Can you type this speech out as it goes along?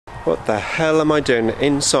What the hell am I doing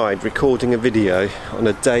inside recording a video on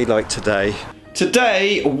a day like today?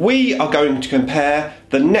 Today we are going to compare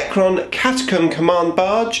the Necron Catacomb Command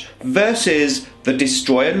Barge versus the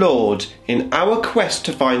Destroyer Lord in our quest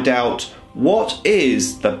to find out what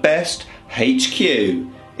is the best HQ.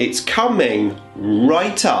 It's coming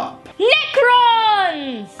right up.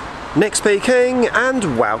 Necrons! Nick speaking,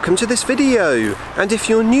 and welcome to this video. And if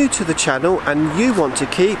you're new to the channel and you want to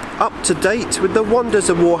keep up to date with the Wonders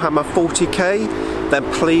of Warhammer 40k, then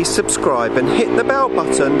please subscribe and hit the bell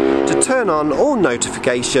button to turn on all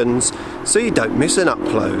notifications so you don't miss an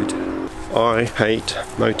upload. I hate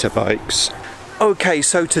motorbikes. Okay,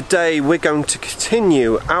 so today we're going to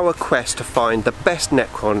continue our quest to find the best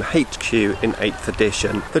Necron HQ in 8th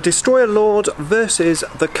edition. The Destroyer Lord versus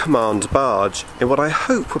the Command Barge, in what I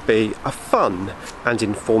hope will be a fun and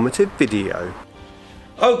informative video.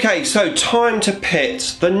 Okay, so time to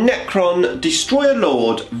pit the Necron Destroyer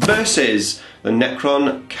Lord versus the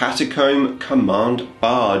Necron Catacomb Command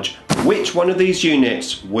Barge. Which one of these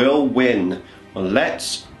units will win? Well,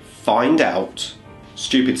 let's find out.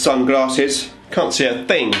 Stupid sunglasses. Can't see a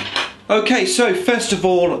thing. Okay, so first of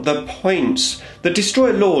all, the points. The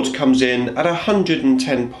Destroyer Lord comes in at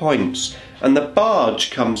 110 points and the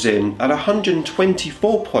Barge comes in at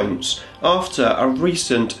 124 points after a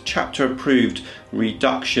recent chapter approved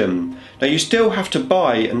reduction. Now you still have to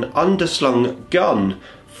buy an underslung gun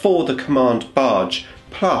for the Command Barge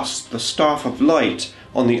plus the Staff of Light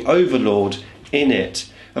on the Overlord in it.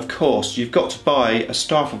 Of course, you've got to buy a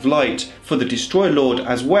Staff of Light for the Destroyer Lord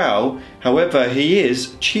as well. However, he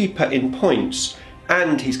is cheaper in points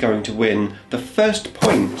and he's going to win the first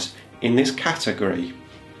point in this category.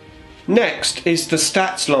 Next is the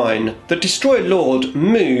stats line. The Destroyer Lord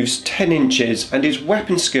moves 10 inches and his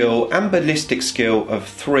weapon skill and ballistic skill of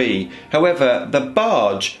 3. However, the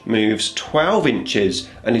Barge moves 12 inches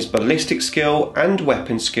and his ballistic skill and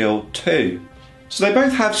weapon skill 2. So they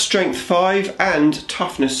both have strength 5 and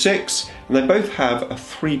toughness 6, and they both have a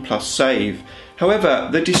 3+ save. However,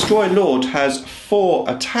 the Destroyer Lord has 4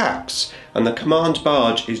 attacks and the Command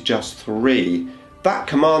Barge is just 3. That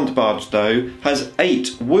Command Barge though has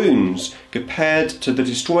 8 wounds compared to the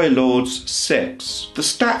Destroyer Lord's 6. The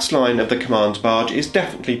stats line of the Command Barge is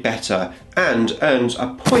definitely better and earns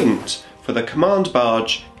a point for the Command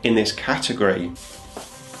Barge in this category.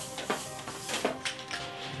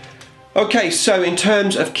 Okay, so in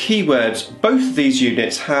terms of keywords, both of these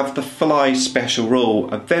units have the Fly special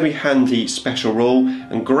rule, a very handy special rule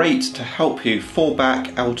and great to help you fall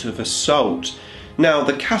back out of assault. Now,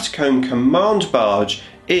 the Catacomb Command Barge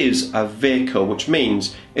is a vehicle, which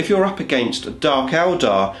means if you're up against Dark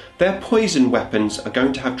Eldar, their poison weapons are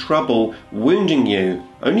going to have trouble wounding you,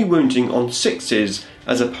 only wounding on 6s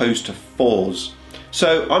as opposed to 4s.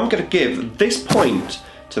 So I'm going to give this point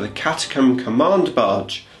to the Catacomb Command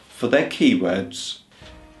Barge for their keywords.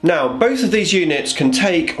 Now, both of these units can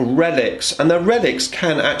take relics, and the relics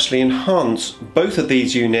can actually enhance both of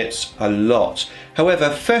these units a lot.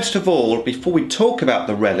 However, first of all, before we talk about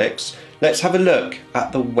the relics, let's have a look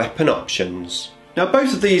at the weapon options. Now,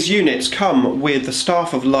 both of these units come with the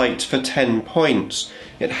Staff of Light for 10 points.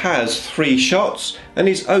 It has 3 shots and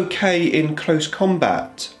is okay in close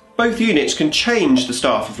combat. Both units can change the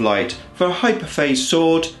Staff of Light for a Hyperphase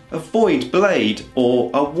Sword, a Void Blade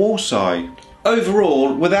or a Warsaw.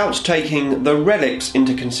 Overall, without taking the relics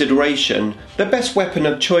into consideration, the best weapon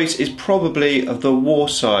of choice is probably the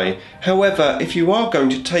Warsaw. However, if you are going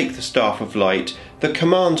to take the Staff of Light, the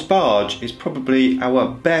Command Barge is probably our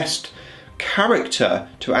best character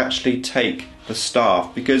to actually take the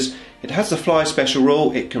staff because it has the Fly special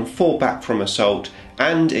rule, it can fall back from assault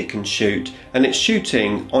and it can shoot, and it's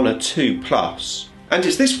shooting on a 2+. And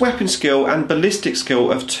it's this weapon skill and ballistic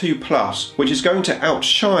skill of 2+ which is going to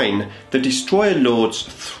outshine the Destroyer Lord's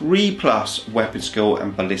 3+ weapon skill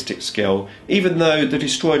and ballistic skill, even though the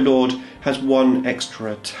Destroyer Lord has 1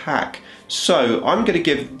 extra attack. So I'm going to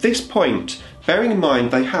give this point, bearing in mind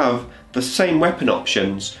they have the same weapon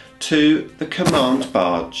options, to the Command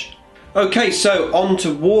Barge. Okay, so on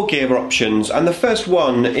to war gear options, and the first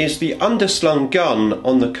one is the underslung gun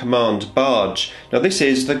on the Command Barge. Now this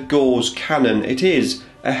is the Gauze Cannon. It is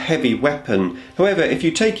a heavy weapon. However, if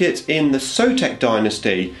you take it in the Sotek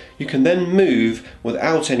dynasty, you can then move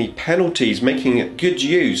without any penalties, making good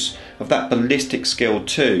use of that ballistic skill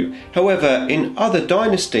too. However, in other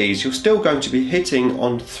dynasties, you're still going to be hitting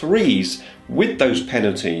on 3s with those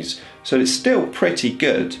penalties, so it's still pretty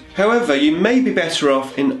good. However, you may be better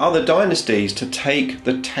off in other dynasties to take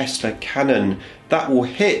the Tesla Cannon. That will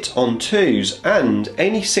hit on 2s and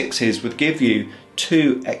any 6s would give you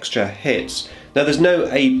 2 extra hits. Now there's no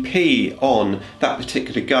AP on that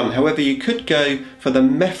particular gun, however you could go for the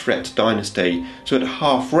Mefret Dynasty, so at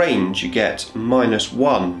half range you get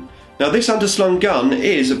 -1. Now this underslung gun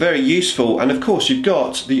is very useful, and of course you've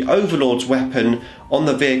got the Overlord's weapon on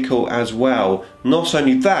the vehicle as well. Not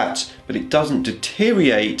only that, but it doesn't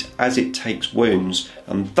deteriorate as it takes wounds,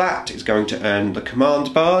 and that is going to earn the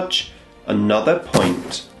Command Barge another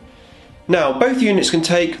point. Now both units can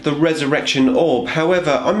take the Resurrection Orb,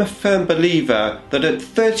 however I'm a firm believer that at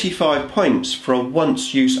 35 points for a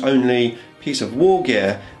once use only piece of war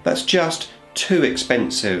gear, that's just too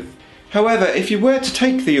expensive. However, if you were to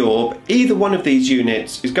take the orb, either one of these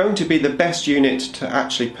units is going to be the best unit to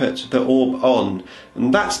actually put the orb on,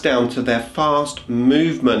 and that's down to their fast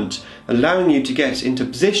movement, allowing you to get into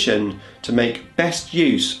position to make best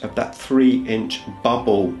use of that 3-inch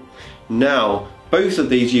bubble. Now, both of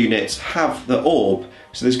these units have the orb,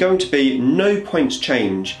 so there's going to be no points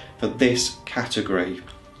change for this category.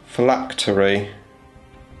 Phylactery,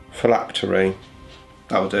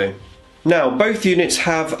 that'll do. Now, both units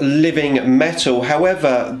have living metal,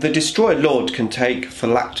 however, the Destroyer Lord can take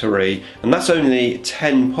Phylactery, and that's only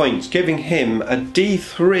 10 points, giving him a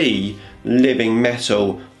D3 living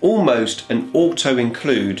metal, almost an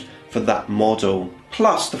auto-include for that model.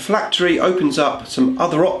 Plus, the Phylactery opens up some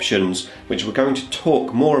other options, which we're going to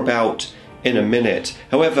talk more about in a minute.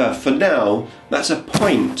 However, for now, that's a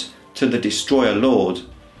point to the Destroyer Lord.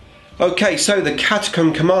 Okay, so the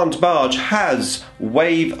Catacomb Command Barge has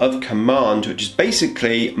Wave of Command, which is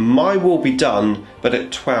basically my will be done, but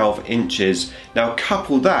at 12 inches. Now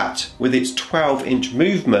couple that with its 12-inch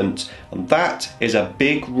movement, and that is a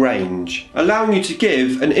big range, allowing you to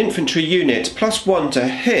give an infantry unit +1 to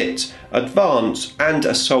hit, advance and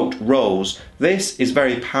assault rolls. This is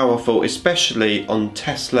very powerful, especially on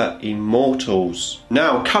Tesla Immortals.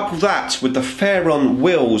 Now couple that with the Pharaon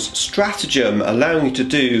Will's stratagem, allowing you to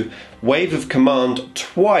do Wave of Command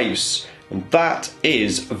twice, and that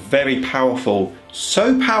is very powerful.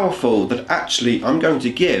 So powerful that actually I'm going to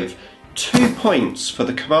give 2 points for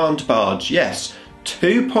the Command Barge. Yes,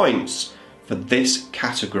 2 points for this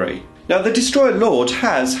category. Now the Destroyer Lord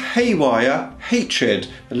has Haywire Hatred,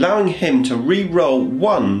 allowing him to re-roll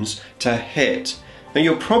 1s to hit. Now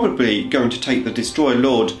you're probably going to take the Destroyer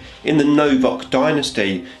Lord in the Novok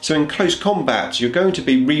Dynasty, so in close combat you're going to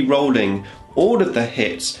be re-rolling all of the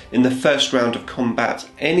hits in the first round of combat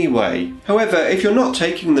anyway. However, if you're not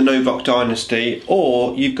taking the Novok Dynasty,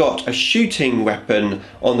 or you've got a shooting weapon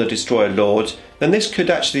on the Destroyer Lord, then this could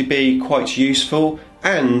actually be quite useful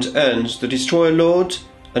and earns the Destroyer Lord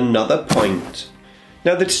another point.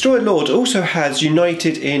 Now the Destroyer Lord also has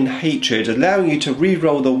United in Hatred, allowing you to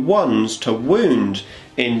re-roll the 1s to wound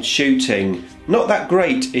in shooting. Not that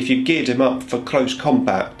great if you geared him up for close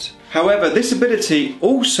combat. However, this ability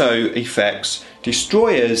also affects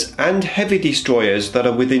destroyers and heavy destroyers that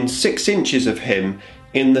are within 6 inches of him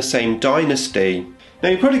in the same dynasty. Now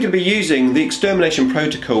you're probably going to be using the extermination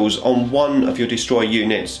protocols on one of your destroyer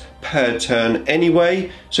units per turn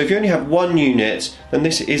anyway, so if you only have one unit then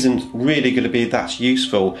this isn't really going to be that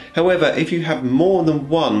useful. However, if you have more than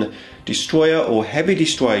one destroyer or heavy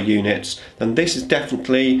destroyer units, then this is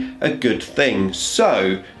definitely a good thing.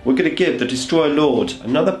 So we're going to give the Destroyer Lord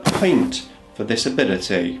another point for this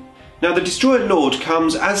ability. Now the Destroyer Lord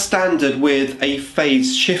comes as standard with a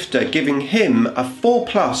phase shifter, giving him a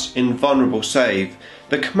 4+ invulnerable save.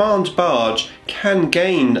 The Command Barge can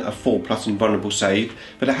gain a 4+ invulnerable save,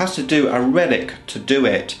 but it has to do a relic to do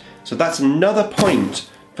it. So that's another point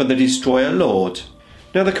for the Destroyer Lord.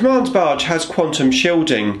 Now the Command Barge has quantum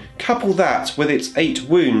shielding. Couple that with its 8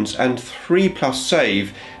 wounds and 3+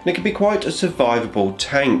 save, and it can be quite a survivable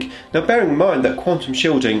tank. Now bearing in mind that quantum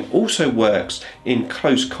shielding also works in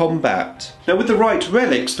close combat. Now with the right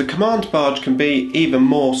relics, the Command Barge can be even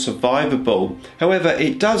more survivable. However,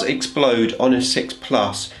 it does explode on a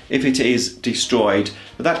 6+ if it is destroyed,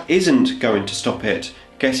 but that isn't going to stop it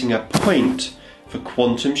getting a point for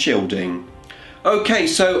quantum shielding. Okay,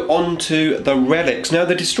 so on to the relics. Now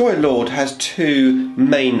the Destroyer Lord has 2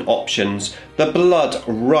 main options. The Blood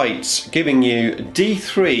Rites, giving you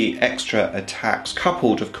D3 extra attacks,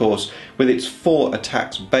 coupled of course with its 4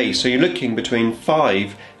 attacks base. So you're looking between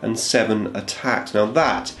 5 and 7 attacks. Now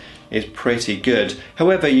that is pretty good.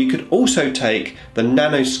 However, you could also take the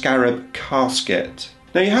Nanoscarab Casket.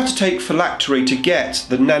 Now you have to take Phylactery to get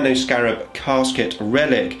the Nanoscarab Casket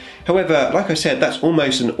relic. However, like I said, that's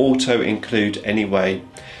almost an auto-include anyway.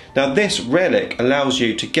 Now this relic allows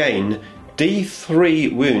you to gain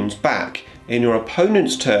D3 wounds back in your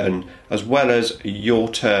opponent's turn as well as your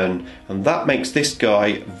turn, and that makes this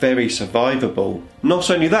guy very survivable. Not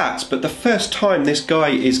only that, but the first time this guy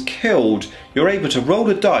is killed, you're able to roll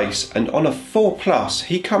a dice, and on a 4+,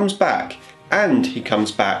 he comes back, and he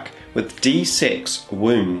comes back with D6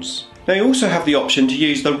 wounds. Now you also have the option to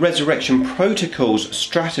use the Resurrection Protocols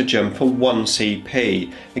stratagem for 1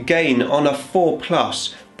 CP, again on a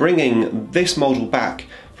 4+, bringing this model back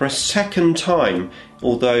for a second time,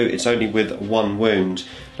 although it's only with 1 wound.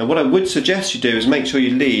 Now what I would suggest you do is make sure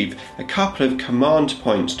you leave a couple of command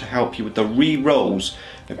points to help you with the re-rolls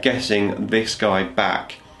of getting this guy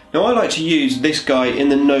back. Now I like to use this guy in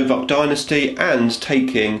the Novok Dynasty and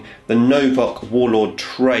taking the Novok Warlord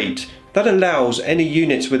trait. That allows any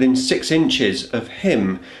units within 6 inches of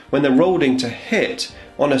him, when they're rolling to hit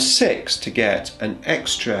on a 6, to get an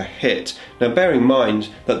extra hit. Now bear in mind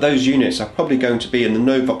that those units are probably going to be in the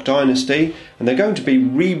Novok Dynasty, and they're going to be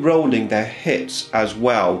re-rolling their hits as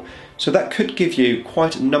well. So that could give you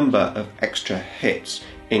quite a number of extra hits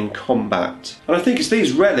in combat. And I think it's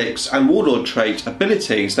these relics and warlord trait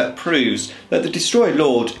abilities that proves that the Destroyer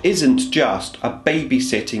Lord isn't just a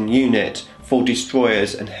babysitting unit for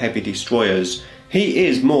destroyers and heavy destroyers. He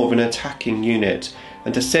is more of an attacking unit,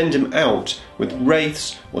 and to send him out with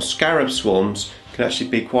wraiths or scarab swarms can actually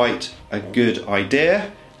be quite a good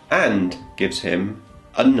idea, and gives him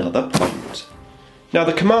another point. Now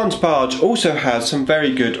the Command Barge also has some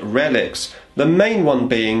very good relics, the main one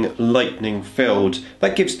being Lightning Filled.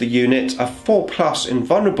 That gives the unit a 4+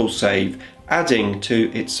 invulnerable save, adding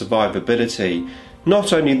to its survivability.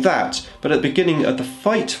 Not only that, but at the beginning of the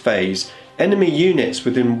fight phase, enemy units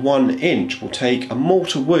within 1 inch will take a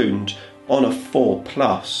mortal wound on a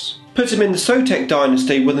 4+. Put him in the Sotek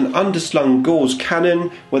Dynasty with an underslung gauze cannon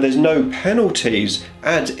where there's no penalties.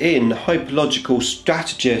 Add in Hypological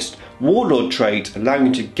Strategist Warlord trait, allowing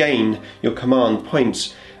you to gain your command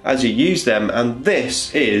points as you use them, and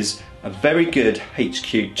this is a very good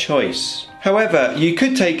HQ choice. However, you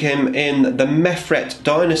could take him in the Mefret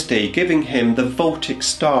Dynasty, giving him the Voltic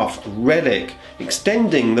Staff relic,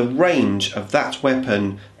 extending the range of that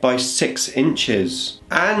weapon by 6 inches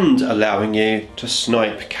and allowing you to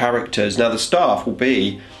snipe characters. Now the staff will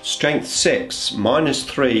be strength 6,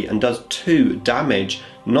 -3, and does 2 damage.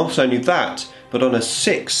 Not only that, but on a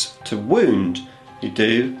 6 to wound, you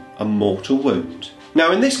do a mortal wound.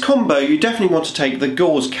 Now in this combo you definitely want to take the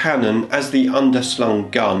Gauze Cannon as the underslung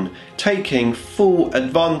gun, taking full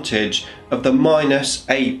advantage of the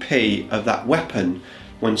 -AP of that weapon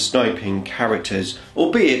when sniping characters,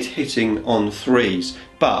 albeit hitting on 3s,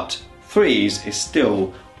 but 3s is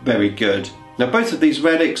still very good. Now both of these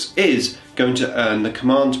relics is going to earn the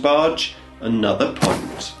Command Barge another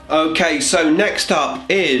point. Okay, so next up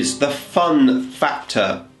is the fun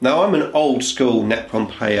factor. Now I'm an old school Necron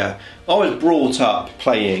player. I was brought up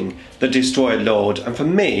playing the Destroyer Lord, and for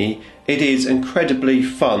me it is incredibly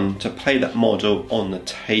fun to play that model on the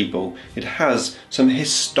table. It has some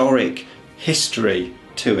historic history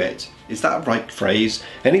to it. Is that a right phrase?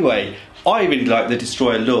 Anyway, I really like the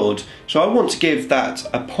Destroyer Lord, so I want to give that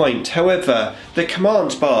a point. However, the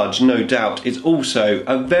Command Barge, no doubt, is also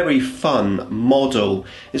a very fun model.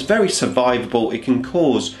 It's very survivable, it can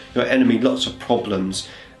cause your enemy lots of problems,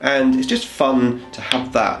 and it's just fun to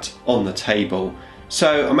have that on the table.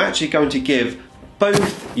 So I'm actually going to give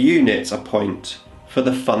both units a point for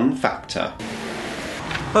the fun factor.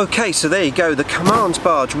 Okay, so there you go, the Command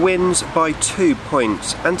Barge wins by 2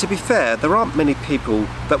 points, and to be fair, there aren't many people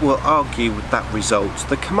that will argue with that result.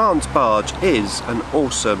 The Command Barge is an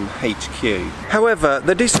awesome HQ. However,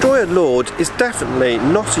 the Destroyer Lord is definitely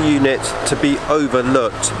not a unit to be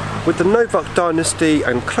overlooked, with the Novok Dynasty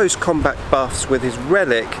and close combat buffs with his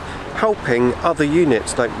relic helping other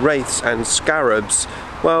units like Wraiths and Scarabs.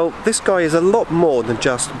 Well, this guy is a lot more than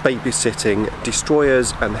just babysitting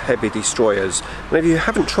destroyers and heavy destroyers. And if you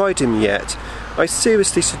haven't tried him yet, I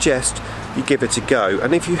seriously suggest you give it a go.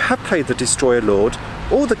 And if you have played the Destroyer Lord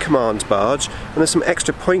or the Command Barge, and there's some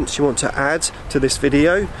extra points you want to add to this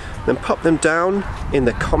video, then pop them down in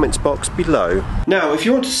the comments box below. Now, if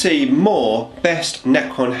you want to see more best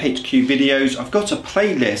Necron HQ videos, I've got a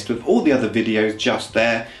playlist with all the other videos just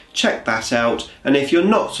there. Check that out, and if you're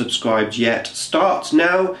not subscribed yet, start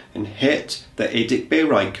now and hit the Edict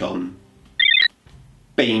Beer icon.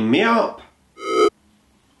 Beam me up!